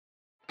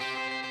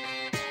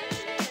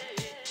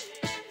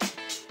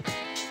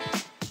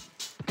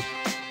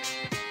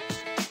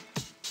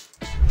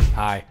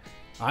Hi,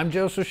 I'm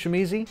Joseph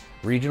Shimizi,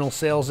 Regional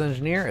Sales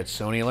Engineer at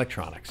Sony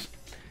Electronics.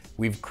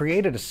 We've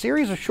created a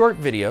series of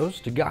short videos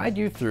to guide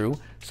you through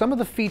some of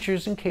the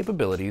features and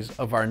capabilities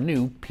of our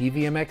new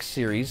PVM-X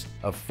series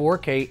of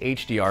 4K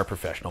HDR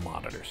professional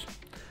monitors.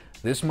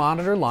 This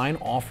monitor line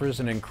offers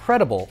an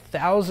incredible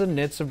 1000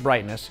 nits of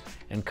brightness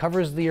and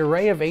covers the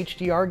array of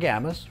HDR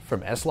gammas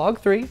from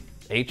S-Log3,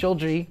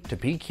 HLG to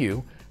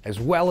PQ, as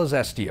well as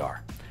SDR,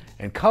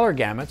 and color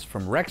gamuts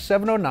from Rec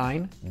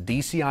 709,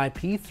 DCI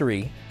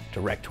P3 to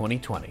Rec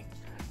 2020,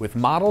 with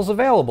models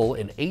available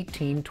in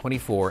 18,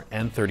 24,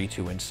 and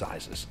 32-inch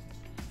sizes.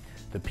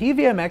 The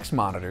PVM-X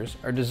monitors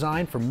are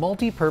designed for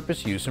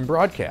multi-purpose use in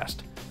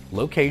broadcast,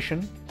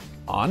 location,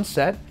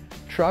 on-set,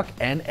 truck,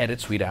 and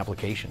edit suite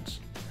applications.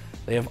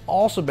 They have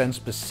also been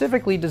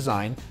specifically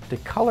designed to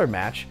color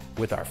match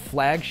with our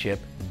flagship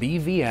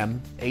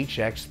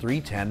BVM-HX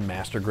 310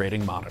 master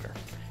grading monitor,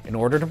 in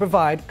order to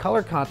provide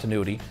color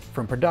continuity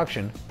from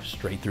production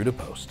straight through to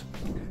post.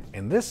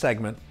 In this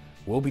segment,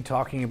 we'll be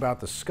talking about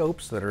the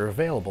scopes that are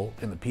available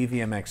in the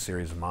PVM-X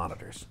series of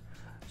monitors.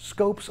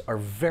 Scopes are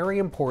very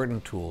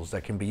important tools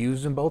that can be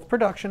used in both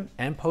production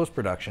and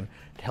post-production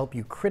to help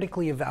you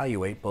critically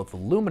evaluate both the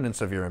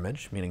luminance of your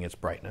image, meaning its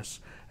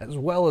brightness, as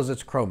well as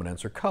its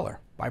chrominance or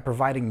color, by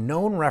providing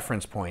known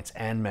reference points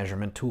and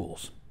measurement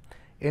tools.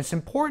 It's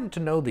important to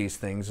know these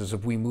things as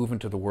we move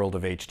into the world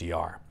of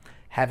HDR.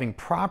 Having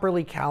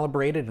properly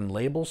calibrated and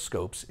labeled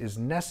scopes is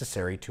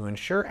necessary to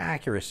ensure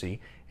accuracy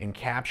in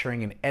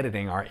capturing and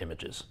editing our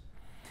images.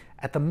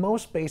 At the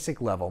most basic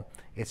level,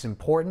 it's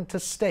important to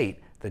state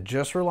that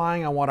just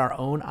relying on what our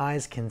own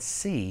eyes can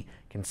see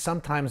can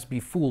sometimes be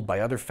fooled by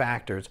other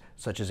factors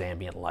such as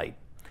ambient light.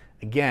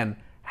 Again,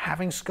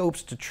 having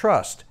scopes to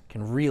trust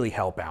can really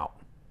help out.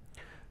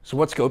 So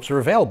what scopes are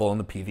available in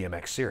the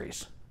PVM-X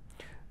series?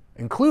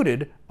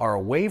 Included are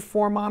a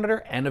Waveform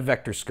Monitor and a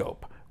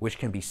Vectorscope, which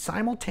can be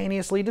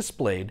simultaneously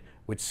displayed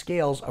with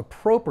scales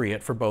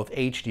appropriate for both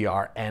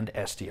HDR and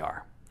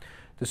SDR.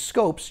 The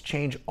scopes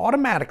change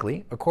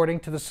automatically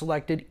according to the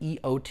selected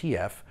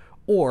EOTF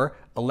or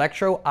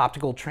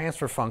electro-optical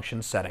transfer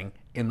function setting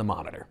in the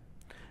monitor.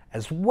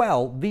 As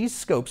well, these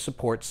scopes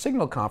support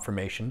signal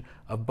confirmation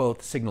of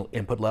both signal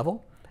input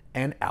level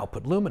and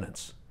output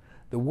luminance.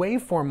 The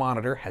Waveform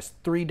Monitor has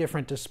three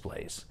different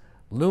displays: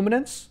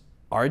 luminance,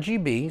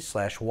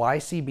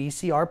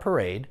 RGB/YCBCR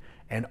parade,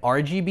 and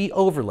RGB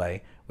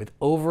overlay with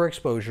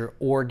overexposure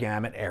or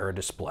gamut error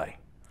display.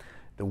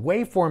 The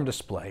Waveform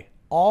display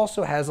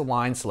also has a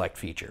line select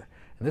feature,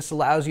 and this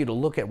allows you to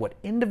look at what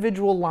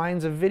individual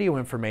lines of video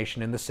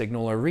information in the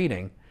signal are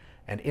reading.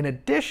 And in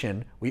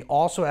addition, we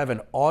also have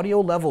an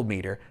audio level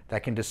meter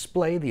that can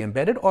display the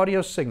embedded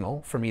audio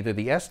signal from either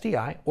the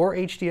SDI or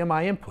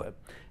HDMI input,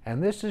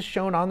 and this is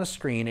shown on the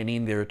screen in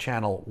either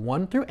channel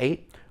 1 through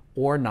 8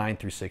 or 9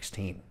 through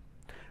 16.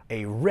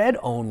 A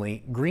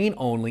red-only,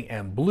 green-only,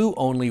 and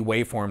blue-only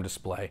waveform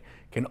display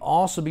can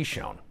also be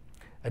shown.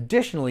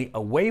 Additionally, a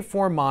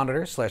Waveform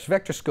Monitor /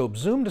 Vectorscope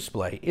zoom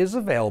display is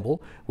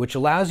available, which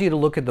allows you to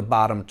look at the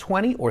bottom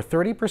 20 or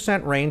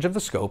 30% range of the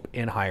scope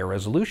in higher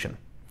resolution.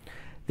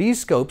 These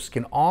scopes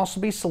can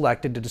also be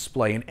selected to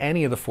display in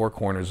any of the four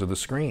corners of the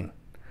screen.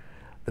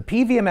 The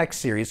PVM-X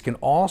series can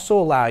also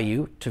allow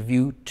you to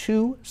view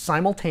two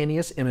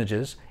simultaneous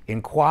images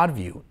in quad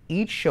view,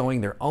 each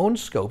showing their own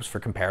scopes for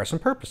comparison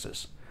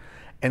purposes,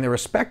 and their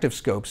respective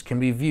scopes can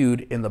be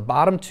viewed in the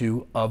bottom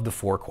two of the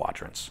four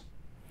quadrants.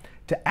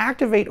 To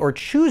activate or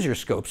choose your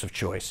scopes of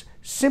choice,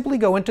 simply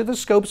go into the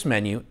Scopes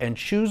menu and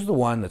choose the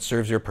one that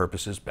serves your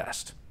purposes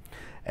best.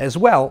 As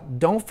well,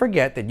 don't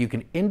forget that you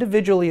can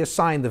individually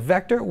assign the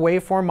Vector,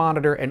 Waveform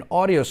Monitor, and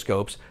Audio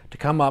scopes to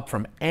come up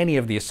from any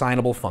of the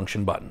assignable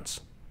function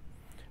buttons.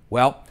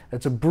 Well,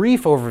 that's a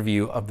brief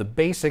overview of the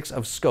basics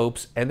of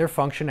scopes and their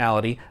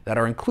functionality that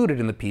are included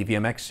in the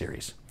PVM-X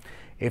series.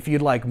 If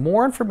you'd like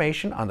more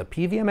information on the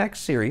PVM-X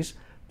series,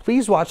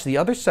 please watch the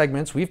other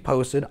segments we've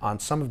posted on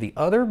some of the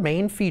other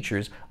main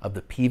features of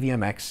the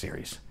PVM-X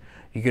series.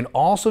 You can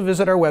also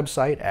visit our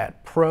website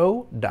at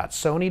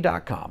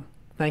pro.sony.com.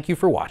 Thank you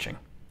for watching.